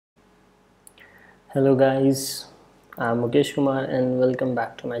Hello guys, I'm Mukesh Kumar and welcome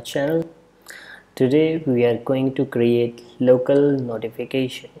back to my channel. Today we are going to create local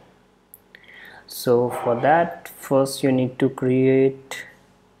notification. So for that, first you need to create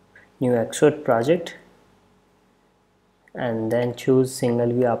new Xcode project and then choose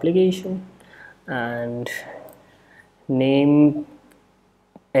single view application and name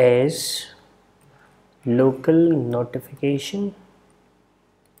as local notification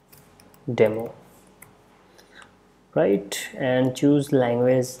demo, right? And choose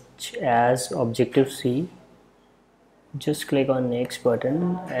language as Objective-C. Just click on next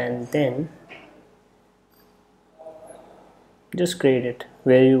button and then just create it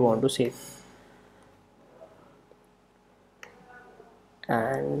where you want to save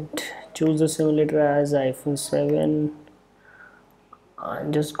and choose the simulator as iPhone 7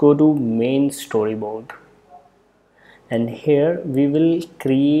 and just go to main storyboard, and here we will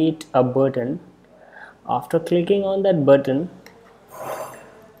create a button. After clicking on that button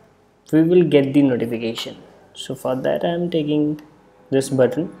we will get the notification. So for that I am taking this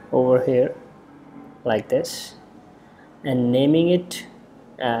button over here like this and naming it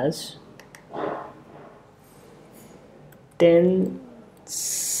as 10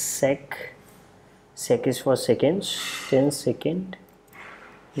 sec is for seconds, 10-second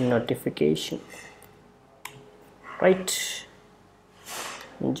notification, right?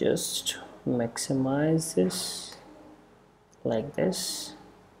 Just maximize this like this,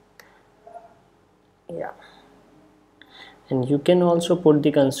 yeah. And you can also put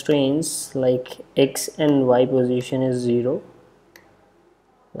the constraints like X and Y position is 0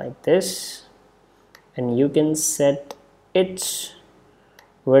 like this, and you can set its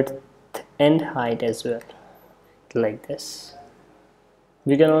width and height as well like this.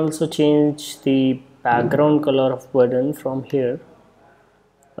 We can also change the background color of button from here,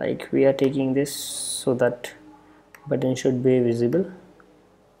 like we are taking this so that button should be visible.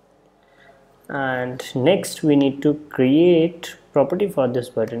 And next we need to create property for this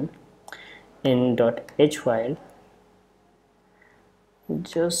button in .h file.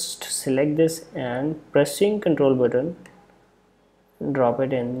 Just select this and pressing Ctrl button drop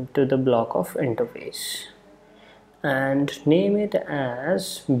it into the block of interface and name it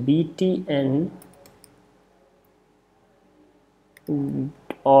as btn,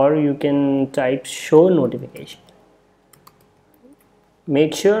 or you can type show notification.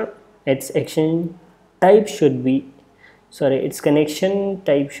 Make sure its action type should be its connection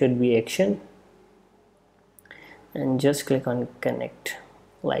type should be action, and just click on connect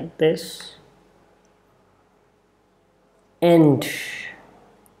like this. And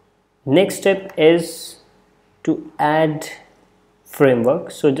next step is to add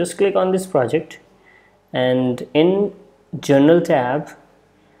framework. So just click on this project and in journal tab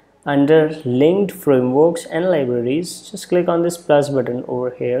under linked frameworks and libraries, just click on this plus button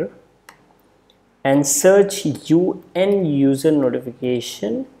over here and search UN user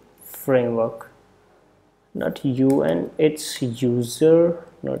notification framework, not UN, it's user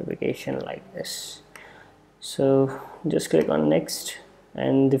notification like this. So just click on next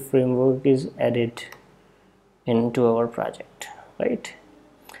and the framework is added into our project, right?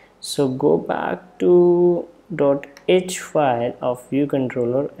 So go back to .h file of view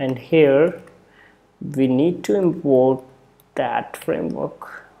controller, and here we need to import that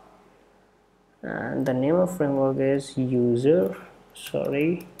framework, and the name of framework is user,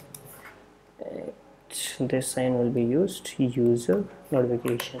 this sign will be used, user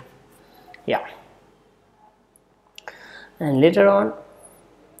notification, yeah. And later on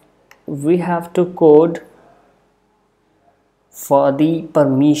we have to code for the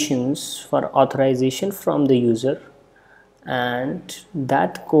permissions for authorization from the user, and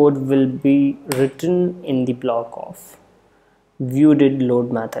that code will be written in the block of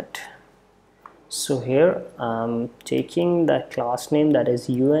viewDidLoad method. So here I'm taking the class name that is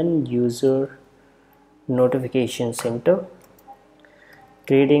UN user notification center,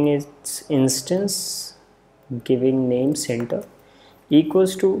 creating its instance, giving name center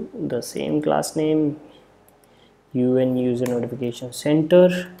equals to the same class name UN user notification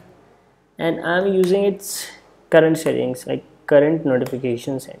center, and I'm using its current settings like current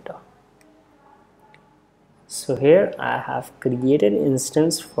notification center. So here I have created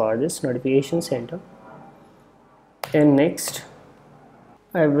instance for this notification center, and next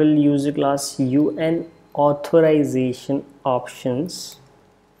I will use the class UN authorization options,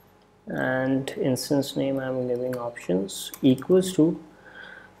 and instance name I'm giving options equals to,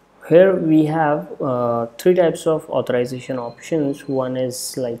 here we have three types of authorization options. One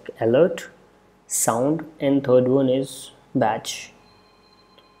is like alert, sound, and third one is batch,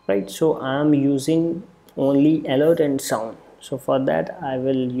 right? So I'm using only alert and sound. So for that I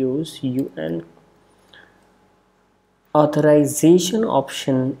will use un authorization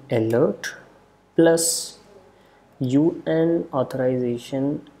option alert plus un authorization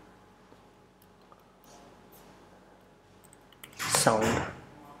sound.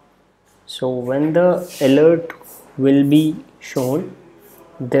 So when the alert will be shown,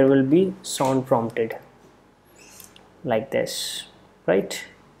 there will be sound prompted like this, right?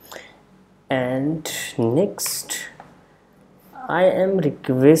 And next I am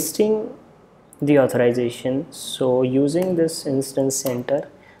requesting the authorization. So using this instance center,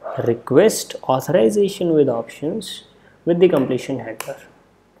 request authorization with options with the completion handler.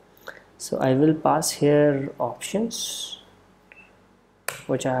 So I will pass here options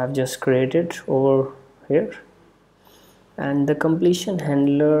which I have just created over here, and the completion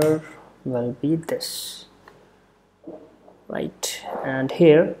handler will be this, right? And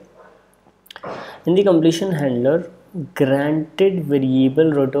here in the completion handler, granted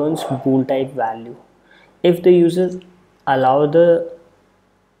variable returns bool type value. If the user allow the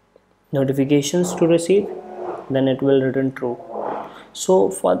notifications to receive, then it will return true. So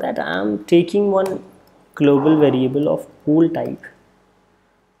for that I am taking one global variable of bool type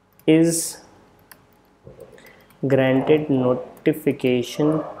is granted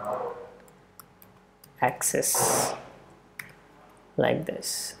notification access like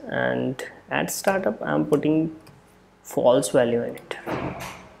this, and at startup I'm putting false value in it.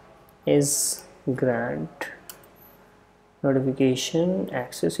 Is grant notification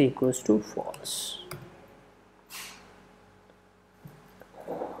access equals to false,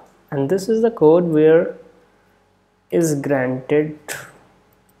 and this is the code where is granted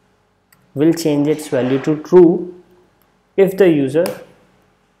will change its value to true if the user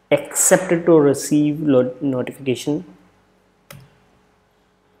accepted to receive notification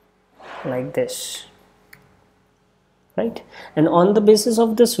like this, right? And on the basis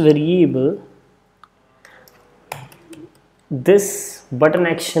of this variable, this button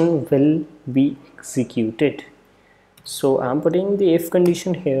action will be executed. So I'm putting the if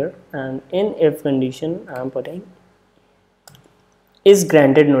condition here, and in if condition I'm putting is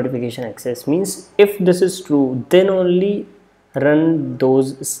granted notification access, means if this is true then only run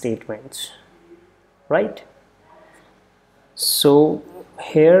those statements, right? So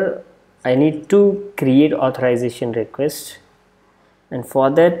here I need to create authorization request, and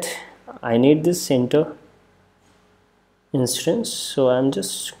for that I need this center instance. So I'm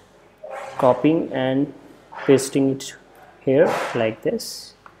just copying and pasting it here like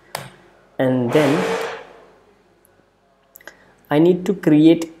this, and then I need to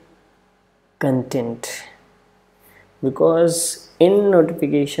create content, because in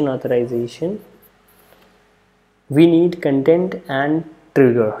notification authorization we need content and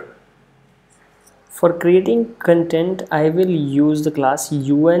trigger. For creating content I will use the class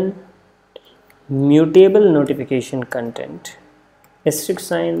un mutable notification content, asterisk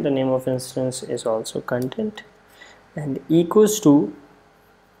sign, the name of instance is also content, and equals to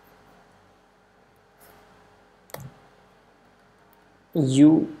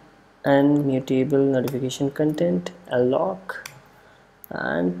un mutable notification content alloc,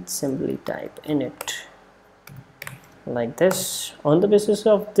 and simply type in it like this. On the basis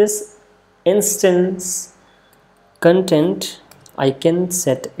of this instance content I can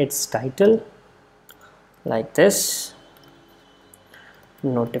set its title like this,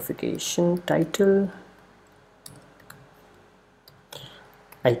 notification title.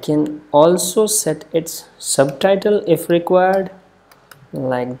 I can also set its subtitle if required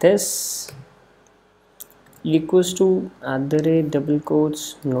like this, equals to double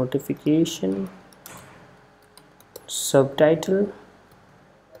quotes notification subtitle,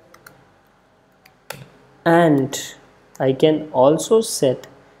 and I can also set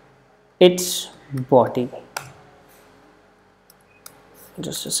its body,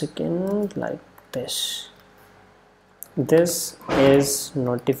 just a second, like this. This is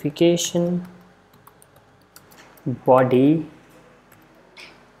notification body,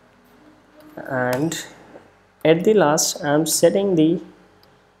 and at the last I am setting the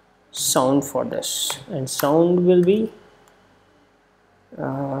sound for this, and sound will be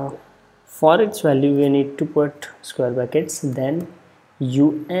for its value we need to put square brackets, then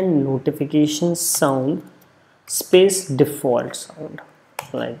un notification sound space default sound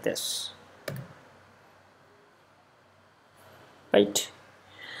like this, right?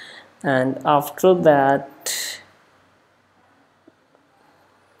 And after that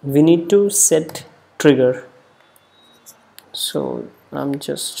we need to set trigger. So I'm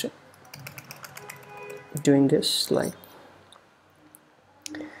just doing this like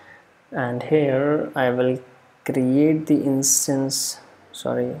and here I will create the instance.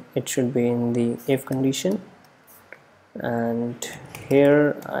 Sorry, it should be in the if condition, and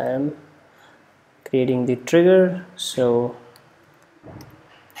here I am creating the trigger. So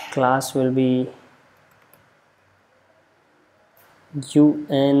class will be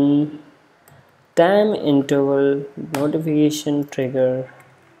un time interval notification trigger.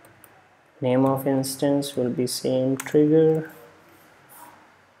 Name of instance will be same trigger,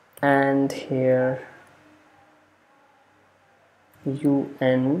 and here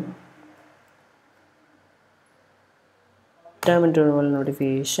un time interval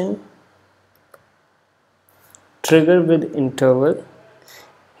notification trigger with interval.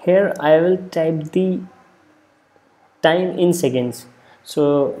 Here I will type the time in seconds.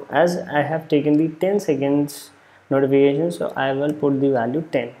 So as I have taken the 10 seconds notification, so I will put the value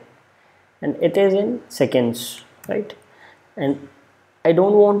 10, and it is in seconds, right? And I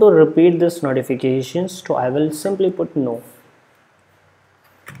don't want to repeat this notifications, so I will simply put no,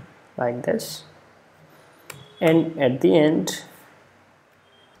 like this. And at the end,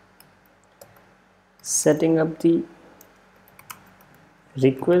 setting up the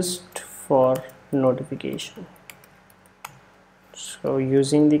request for notification. So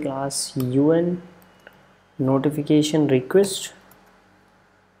using the class un notification request,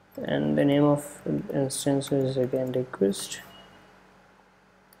 and the name of instance is again request,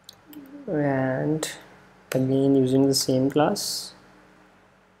 and again using the same class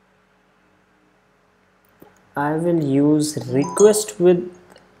I will use request with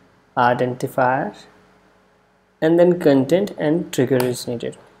identifier, and then content and trigger is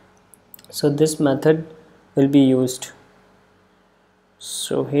needed. So this method will be used.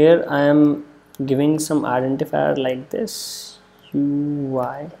 So here I am giving some identifier like this,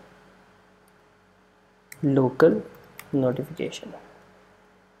 UI local notification,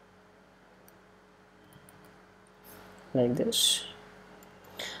 like this.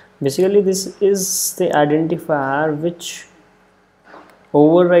 Basically this is the identifier which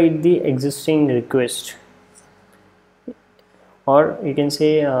override the existing request, or you can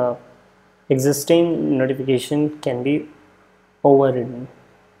say existing notification can be overridden,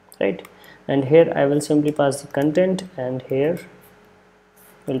 right? And here I will simply pass the content, and here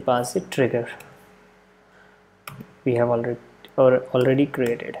will pass the trigger we have already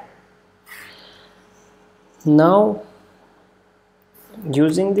created. Now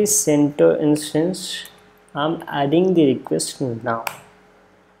using the center instance, I'm adding the request now.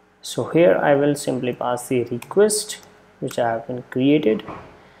 So here I will simply pass the request which I have been created,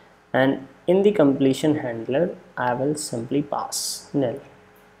 and in the completion handler I will simply pass null,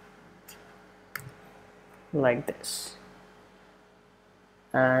 like this.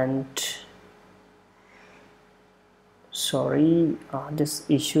 And sorry, this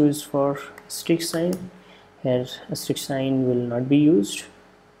issue is for asterisk sign. Here asterisk sign will not be used.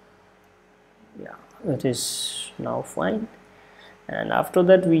 Yeah, it is now fine. And after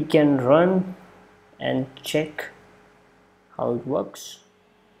that we can run and check how it works.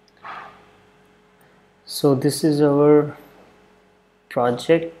 So this is our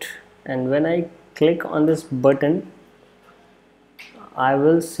project, and when I click on this button I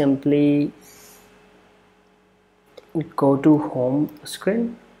will simply go to home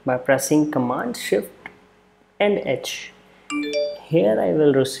screen by pressing Command Shift and H. Here I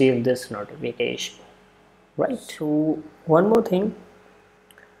will receive this notification, right? So one more thing,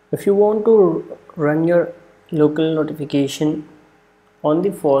 if you want to run your local notification on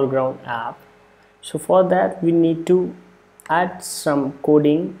the foreground app, so for that we need to add some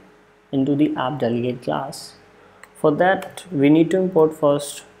coding into the app delegate class. For that we need to import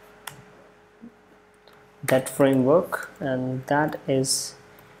first that framework, and that is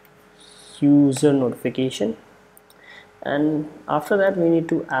user notification, and after that we need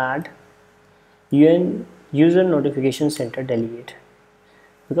to add un user notification center delegate,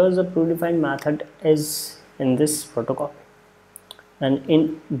 because the predefined method is in this protocol. And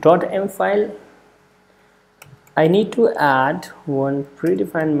in .m file I need to add one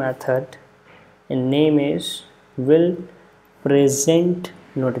predefined method, and name is will present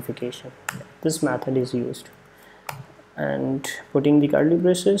notification. This method is used, and putting the curly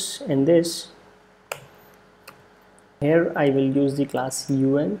braces in this, here I will use the class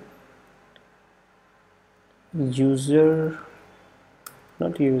un user,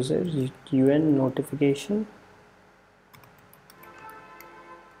 not user, un notification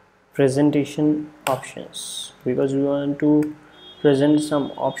presentation options, because we want to present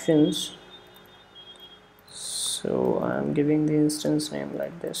some options. So I am giving the instance name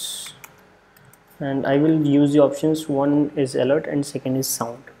like this, and I will use the options. One is alert and second is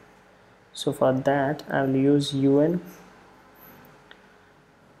sound. So for that I will use un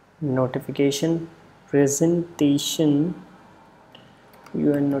notification presentation,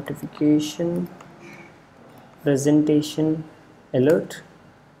 un notification presentation alert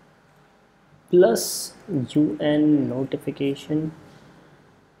plus un notification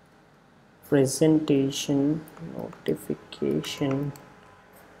presentation notification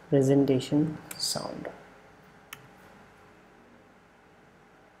presentation sound,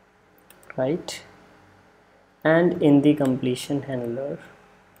 right? And in the completion handler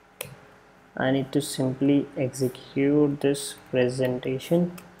I need to simply execute this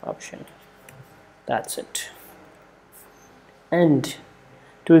presentation option. That's it. And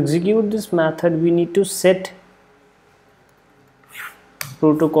to execute this method we need to set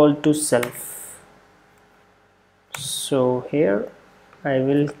protocol to self. So here I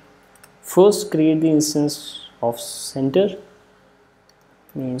will first create the instance of center,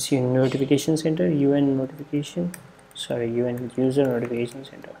 means un notification center, un notification, un user notification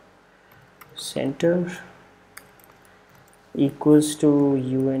center equals to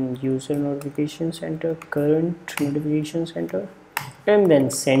un user notification center current notification center, and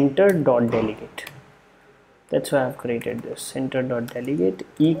then center dot delegate. That's why I've created this center dot delegate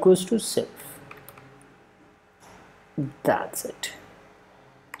equals to self. That's it.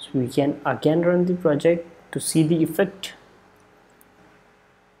 So we can again run the project to see the effect.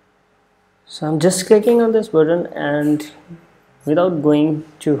 So I'm just clicking on this button, and without going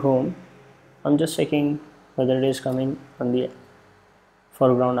to home I'm just checking whether it is coming on the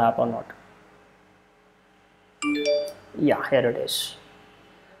foreground app or not. Yeah, here it is.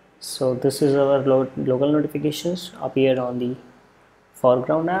 So this is our local notifications appeared on the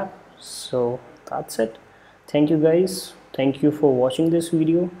foreground app. So that's it. Thank you guys, thank you for watching this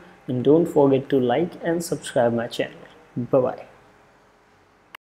video, and don't forget to like and subscribe my channel. Bye bye.